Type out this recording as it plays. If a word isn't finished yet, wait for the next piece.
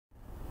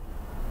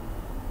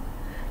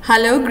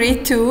Hello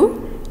grade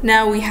 2.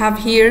 Now we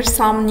have here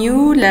some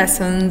new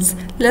lessons.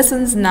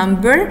 Lessons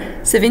number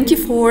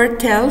 74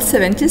 till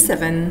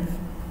 77.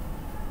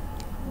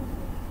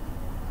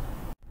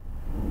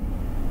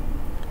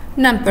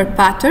 Number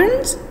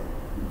patterns.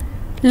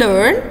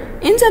 Learn.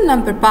 In the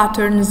number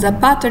patterns, the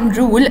pattern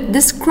rule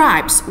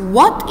describes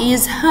what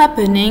is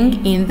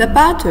happening in the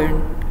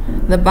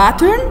pattern. The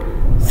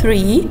pattern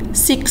 3,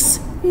 6,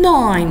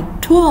 9,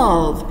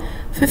 12,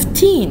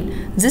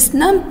 15. This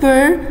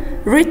number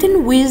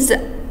written with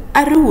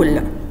a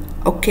rule.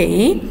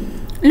 Okay,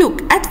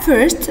 look, at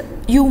first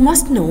you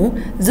must know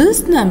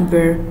this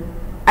number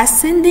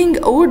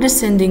ascending or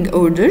descending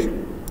order.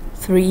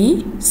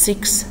 3,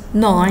 6,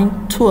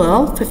 9,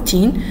 12,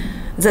 15.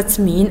 That's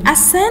mean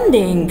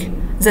ascending.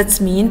 That's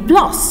mean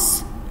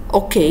plus.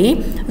 Okay,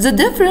 the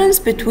difference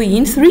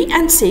between 3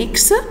 and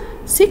 6,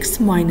 6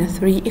 minus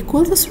 3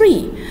 equals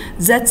 3.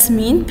 That's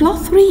mean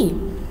plus 3.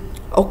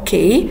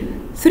 Okay,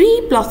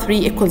 3 plus 3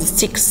 equals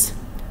 6.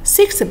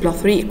 6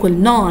 plus 3 equals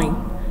 9.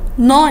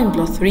 9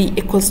 plus 3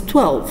 equals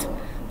 12.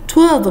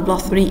 12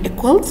 plus 3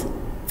 equals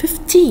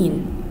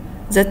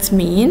 15. That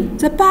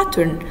means the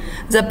pattern.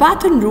 The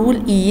pattern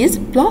rule is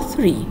plus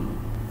 3.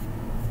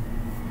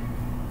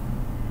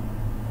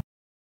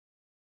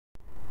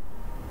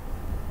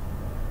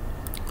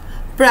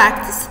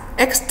 Practice.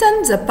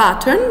 Extend the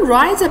pattern.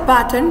 Write the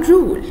pattern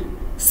rule.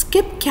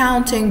 Skip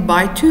counting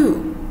by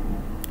 2.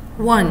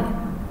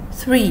 1,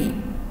 3,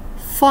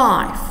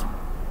 5.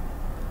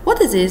 What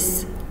is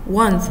this?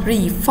 1,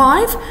 3,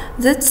 5.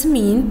 That's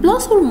mean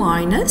plus or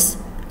minus.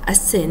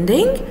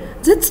 Ascending.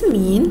 That's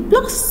mean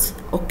plus.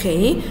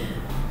 Okay.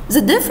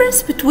 The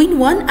difference between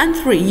 1 and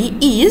 3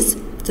 is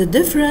the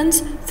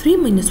difference. 3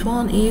 minus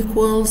 1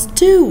 equals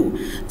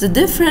 2. The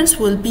difference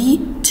will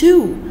be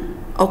 2.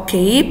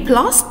 Okay,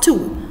 plus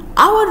 2.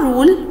 Our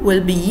rule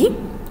will be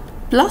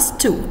plus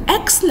 2.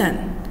 Excellent.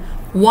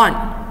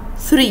 1,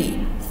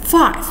 3,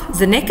 5.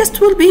 The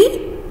next will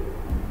be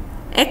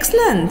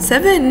excellent.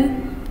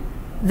 7.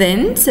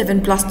 Then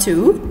 7 plus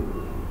 2,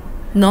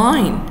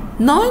 9.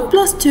 9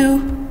 plus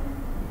 2,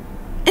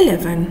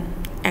 11.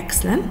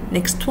 Excellent.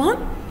 Next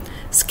one.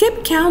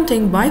 Skip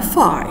counting by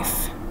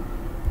 5.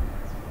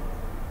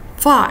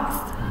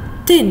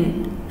 5,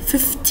 10,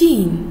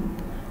 15.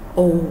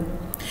 Oh,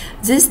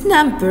 this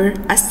number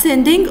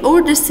ascending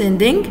or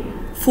descending,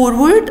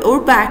 forward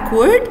or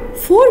backward?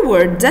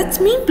 Forward.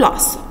 That means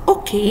plus.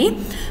 Okay.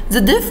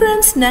 The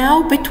difference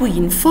now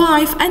between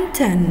 5 and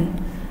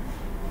 10.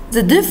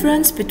 The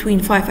difference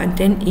between 5 and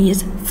 10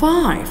 is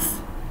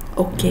 5.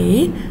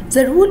 Okay,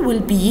 the rule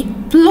will be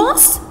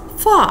plus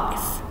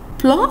 5.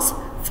 Plus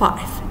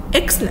 5.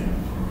 Excellent.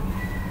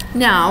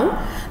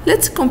 Now,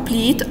 let's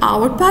complete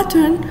our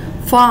pattern.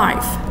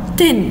 5,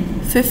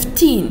 10,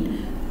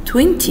 15,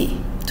 20,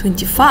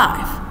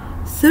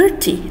 25,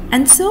 30,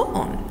 and so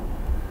on.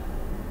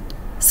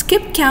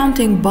 Skip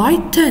counting by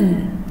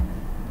 10.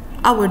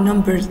 Our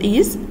numbers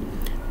is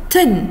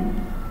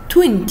 10,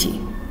 20,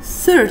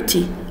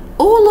 30.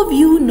 All of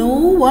you know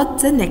what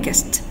the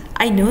next.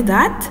 I know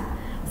that.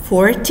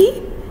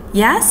 40.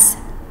 Yes.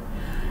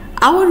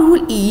 Our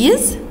rule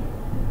is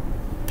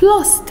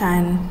plus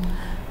 10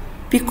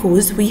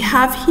 because we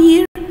have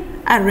here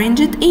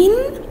arranged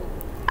in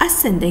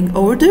ascending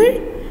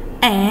order,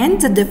 and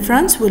the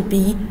difference will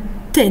be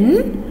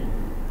 10,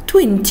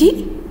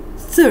 20,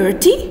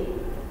 30.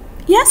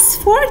 Yes,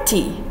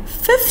 40,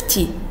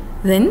 50,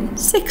 then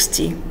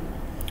 60.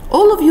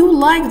 All of you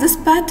like this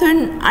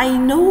pattern, I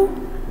know.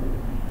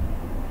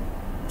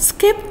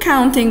 Skip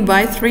counting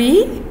by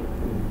 3.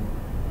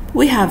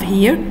 We have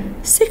here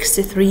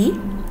 63,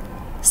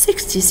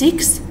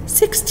 66,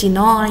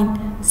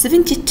 69,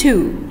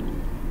 72.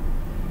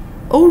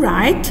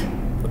 Alright,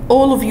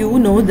 all of you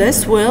know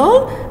this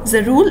well.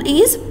 The rule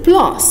is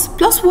plus.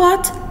 Plus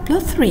what?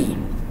 Plus 3.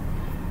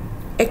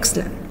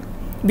 Excellent.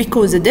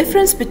 Because the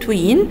difference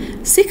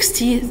between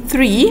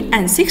 63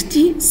 and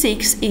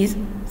 66 is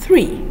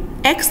 3.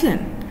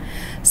 Excellent.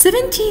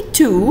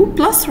 72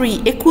 plus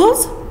 3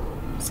 equals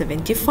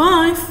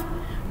 75.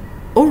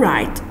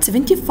 Alright,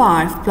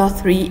 75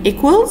 plus 3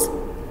 equals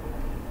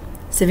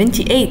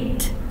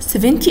 78.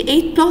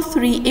 78 plus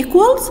 3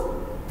 equals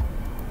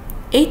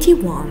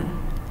 81.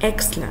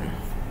 Excellent.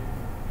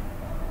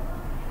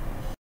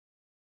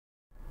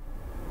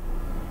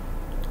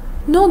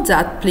 Note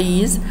that,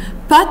 please.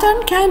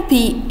 Pattern can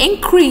be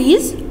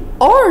increase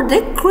or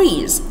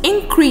decrease.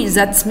 Increase,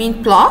 that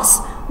means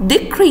plus.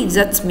 Decrease,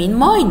 that means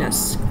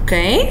minus.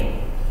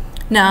 Okay?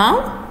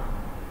 Now,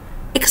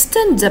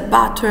 extend the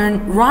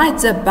pattern, write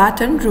the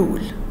pattern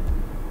rule.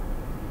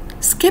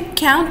 Skip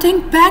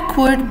counting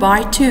backward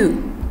by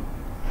 2.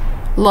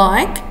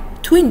 Like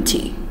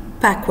 20.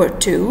 Backward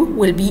 2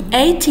 will be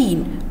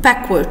 18.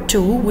 Backward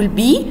 2 will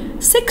be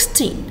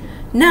 16.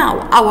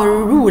 Now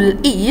our rule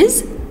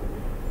is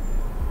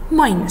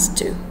minus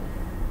 2.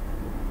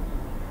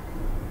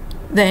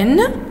 Then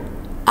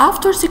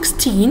after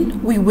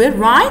 16 we will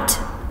write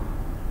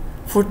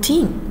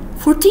 14.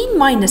 14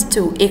 minus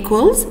 2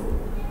 equals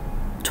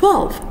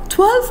 12.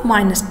 12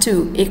 minus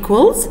 2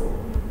 equals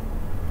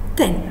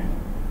 10.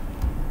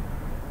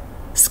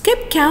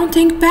 Skip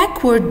counting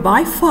backward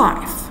by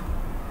 5.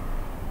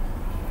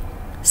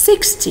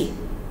 60,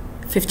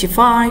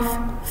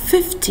 55,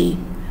 50.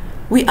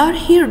 We are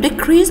here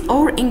decrease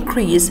or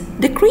increase?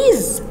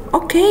 Decrease.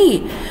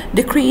 Okay.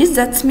 Decrease,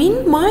 that's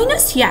mean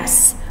minus?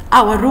 Yes.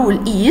 Our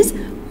rule is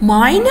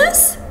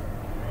minus.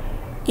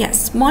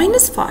 Yes,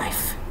 minus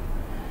 5.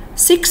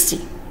 60,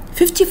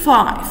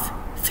 55.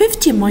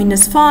 50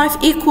 minus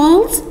 5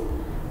 equals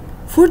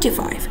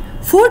 45.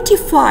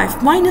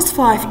 45 minus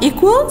 5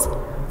 equals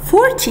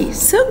 40.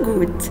 So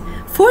good.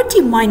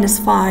 40 minus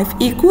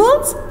 5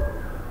 equals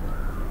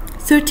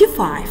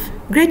 35.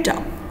 Great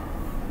job.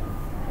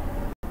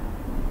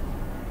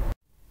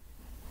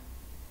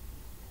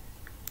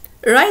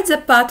 Write the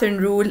pattern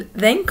rule,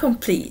 then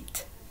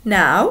complete.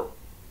 Now,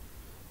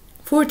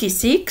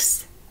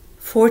 46,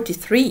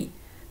 43.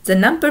 The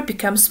number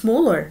becomes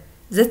smaller.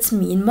 That's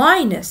mean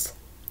minus.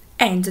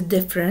 And the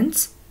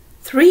difference,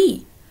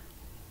 3.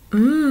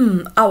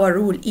 Our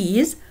rule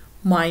is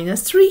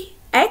minus 3.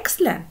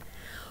 Excellent.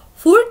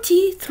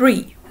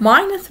 43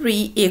 minus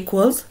 3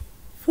 equals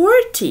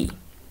 40.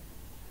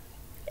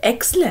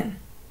 Excellent.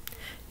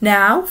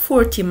 Now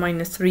 40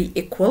 minus 3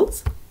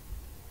 equals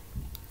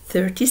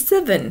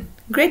 37.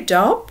 Great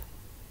job.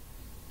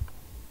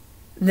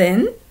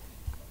 Then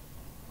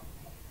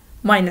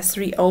minus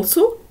 3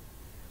 also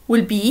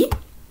will be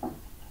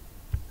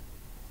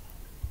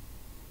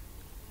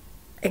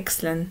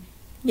excellent.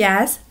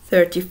 Yes,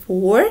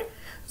 34.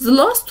 The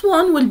last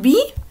one will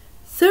be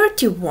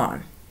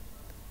 31.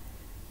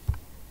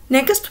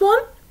 Next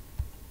one,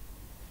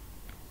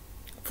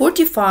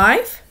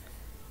 45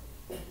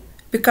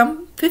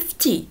 become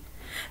 50.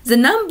 The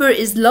number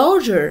is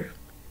larger.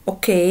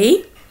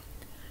 Okay,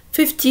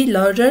 50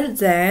 larger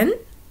than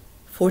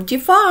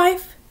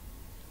 45.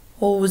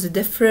 Oh, the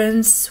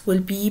difference will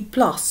be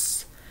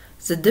plus.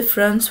 The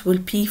difference will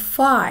be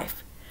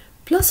 5.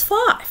 Plus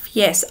 5.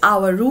 Yes,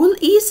 our rule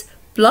is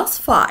plus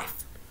 5.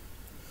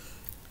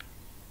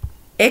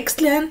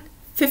 Excellent.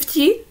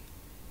 50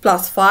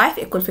 plus 5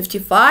 equals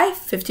 55.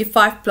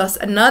 55 plus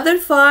another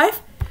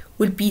 5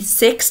 will be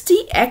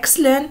 60.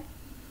 Excellent.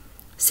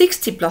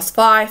 60 plus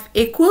 5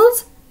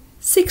 equals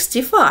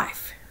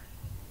 65.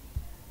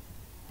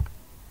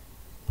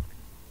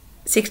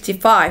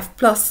 65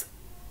 plus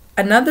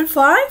another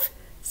 5,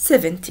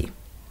 70.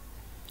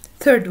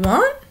 Third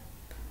one,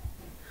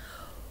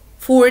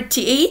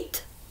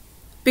 48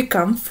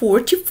 become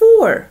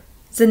 44.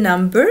 The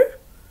number,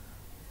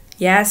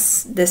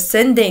 yes,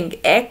 descending.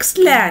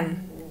 Excellent.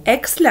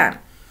 Excellent.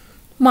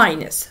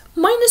 Minus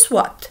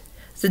what?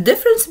 The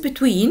difference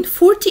between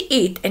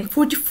 48 and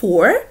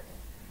 44,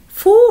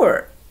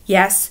 4.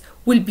 Yes,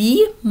 will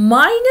be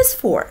minus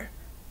 4.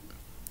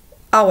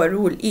 Our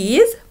rule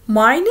is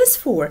minus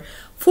 4.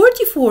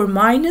 44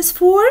 minus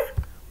 4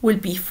 will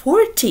be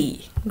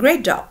 40.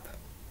 Great job.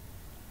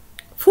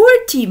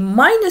 40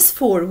 minus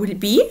 4 will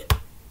be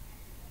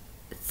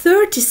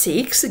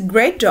 36.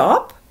 Great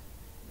job.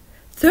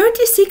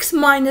 36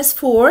 minus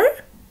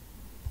 4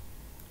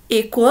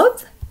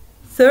 equals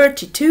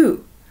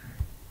 32.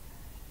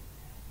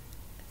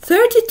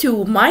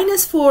 32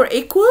 minus 4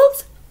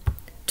 equals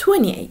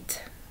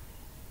 28.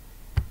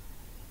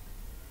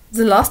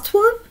 The last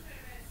one,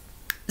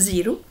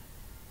 0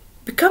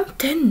 become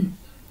 10.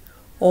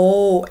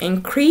 Oh,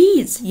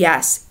 increase.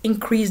 Yes,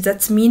 increase,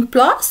 that's mean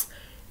plus.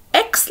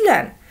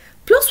 Excellent.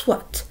 Plus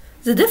what?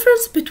 The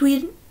difference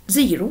between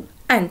 0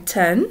 and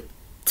 10,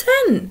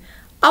 10.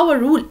 Our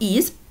rule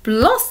is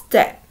plus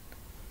 10.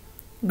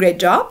 Great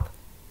job.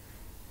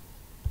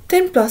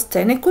 10 plus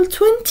 10 equals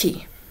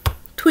 20.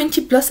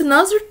 20 plus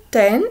another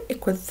 10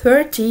 equals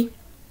 30.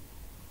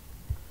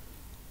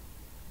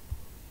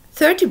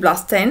 30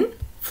 plus 10,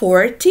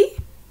 40,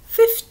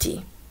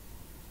 50.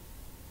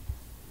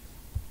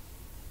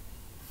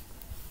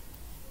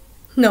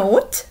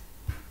 Note,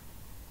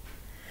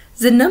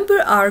 the number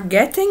are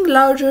getting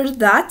larger,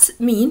 that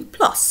mean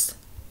plus.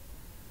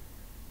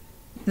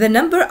 The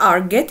number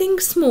are getting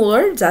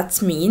smaller,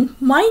 that mean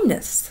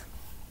minus.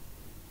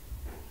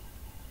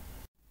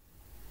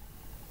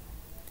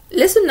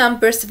 Lesson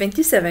number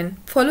 77.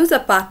 Follow the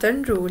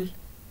pattern rule.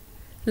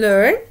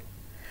 Learn.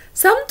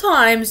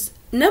 Sometimes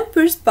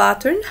numbers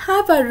pattern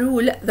have a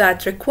rule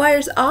that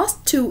requires us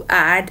to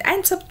add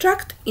and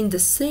subtract in the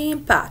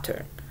same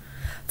pattern.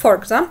 For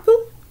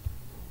example,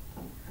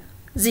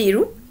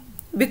 0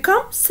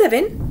 become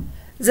 7,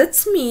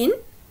 that's mean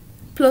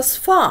plus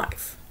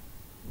 5.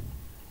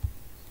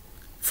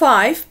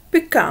 5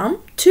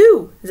 become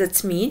 2,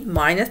 that's mean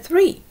minus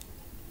 3.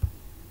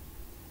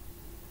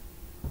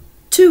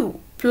 2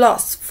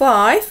 plus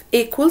 5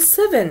 equals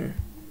 7.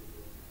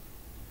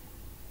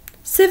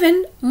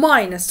 7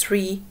 minus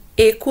 3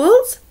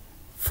 equals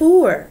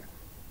 4.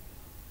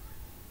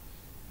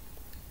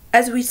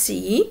 As we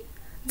see,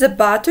 the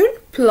pattern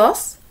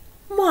plus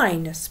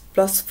minus,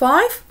 plus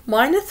 5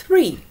 minus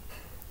 3.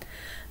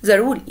 The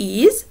rule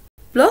is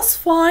plus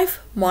 5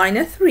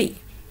 minus 3.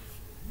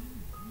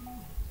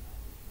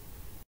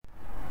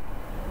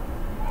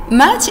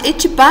 Match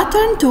each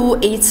pattern to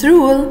its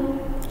rule.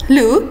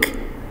 Look,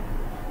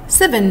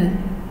 7.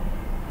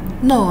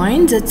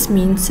 9, that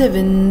means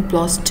 7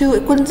 plus 2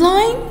 equals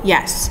 9.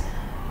 Yes.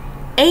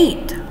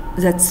 8,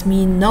 that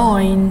means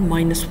 9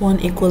 minus 1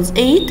 equals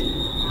 8.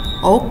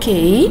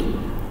 Okay.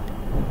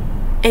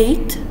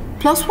 8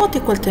 plus what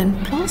equals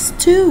 10? Plus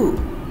 2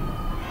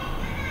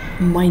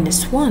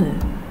 minus 1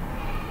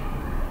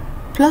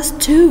 plus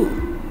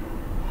 2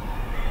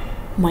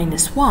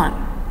 minus 1.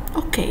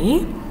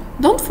 Okay.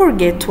 Don't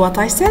forget what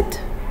I said.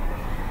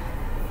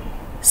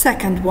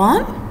 Second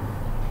one,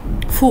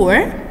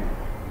 4,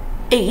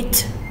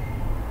 8,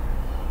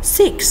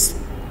 6.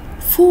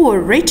 4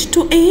 reached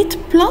to 8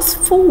 plus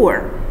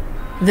 4.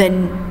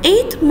 Then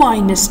 8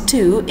 minus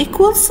 2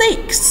 equals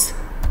 6.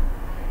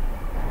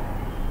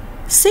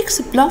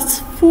 6 plus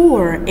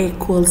 4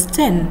 equals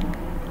 10.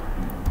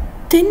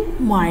 10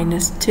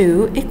 minus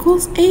 2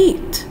 equals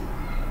 8.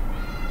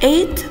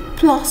 8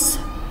 plus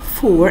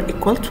 4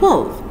 equals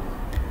 12.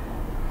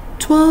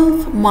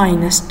 12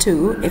 minus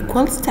 2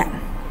 equals 10.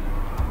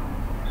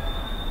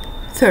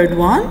 Third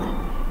one,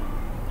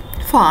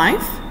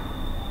 5,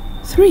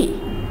 3,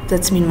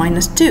 that's mean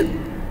minus 2.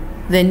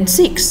 Then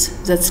 6,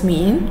 that's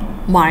mean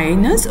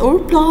minus or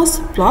plus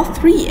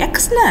 3.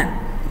 Excellent.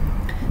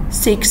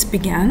 6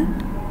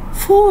 began.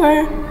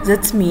 4,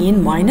 that's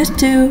mean minus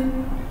 2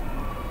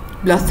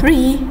 plus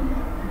 3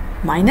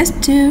 minus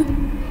 2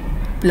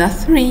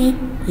 plus 3.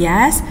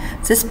 Yes,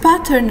 this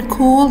pattern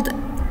called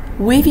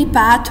wavy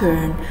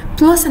pattern,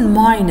 plus and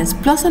minus,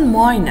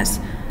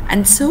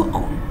 and so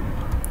on.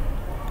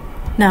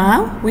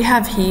 Now we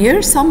have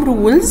here some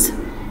rules.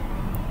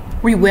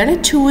 We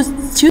will choose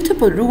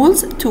suitable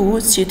rules to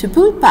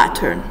suitable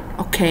pattern.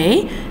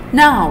 Okay.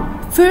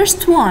 Now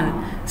first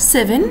one,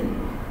 7,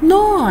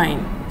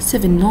 9.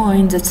 7,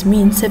 9. That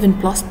means 7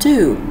 plus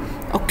 2.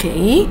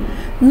 Okay.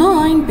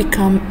 9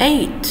 become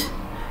 8.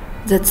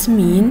 That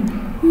means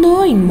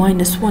 9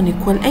 minus 1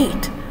 equal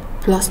 8.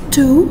 Plus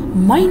 2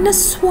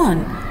 minus 1.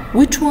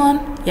 Which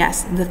one?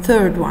 Yes, the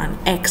third one.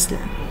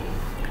 Excellent.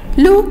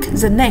 Look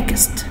the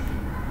next.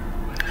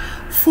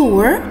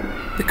 4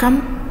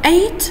 become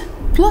 8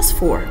 plus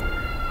 4.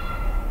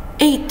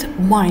 8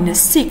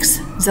 minus 6,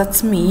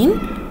 that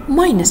means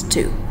minus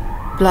 2.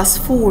 Plus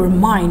 4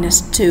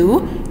 minus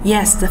 2,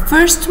 yes, the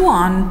first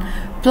one.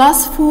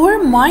 Plus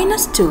 4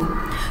 minus 2.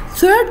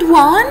 Third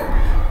one,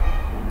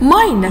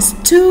 minus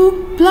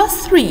 2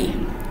 plus 3.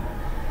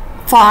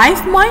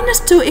 5 minus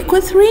 2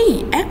 equals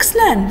 3.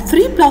 Excellent.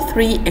 3 plus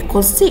 3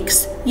 equals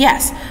 6.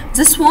 Yes,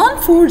 this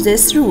one for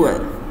this rule.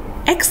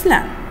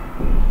 Excellent.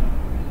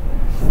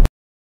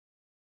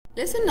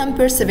 Lesson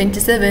number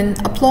 77.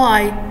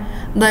 Apply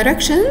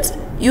directions.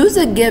 Use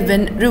a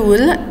given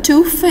rule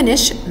to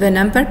finish the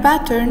number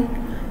pattern.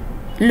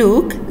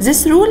 Look,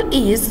 this rule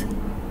is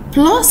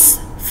plus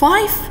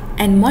 5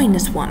 and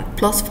minus 1.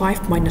 Plus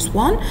 5 minus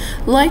 1,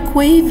 like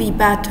wavy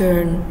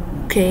pattern.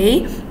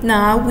 Okay,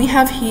 now we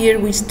have here,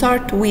 we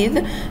start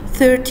with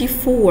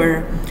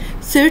 34.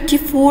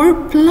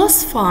 34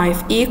 plus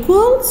 5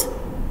 equals,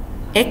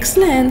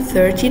 excellent,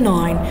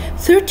 39.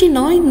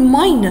 39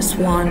 minus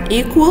 1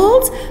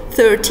 equals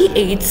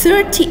 38.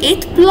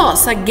 38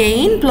 plus,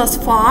 again, plus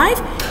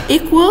 5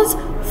 equals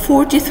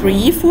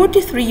 43.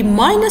 43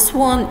 minus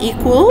 1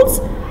 equals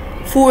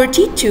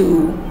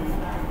 42.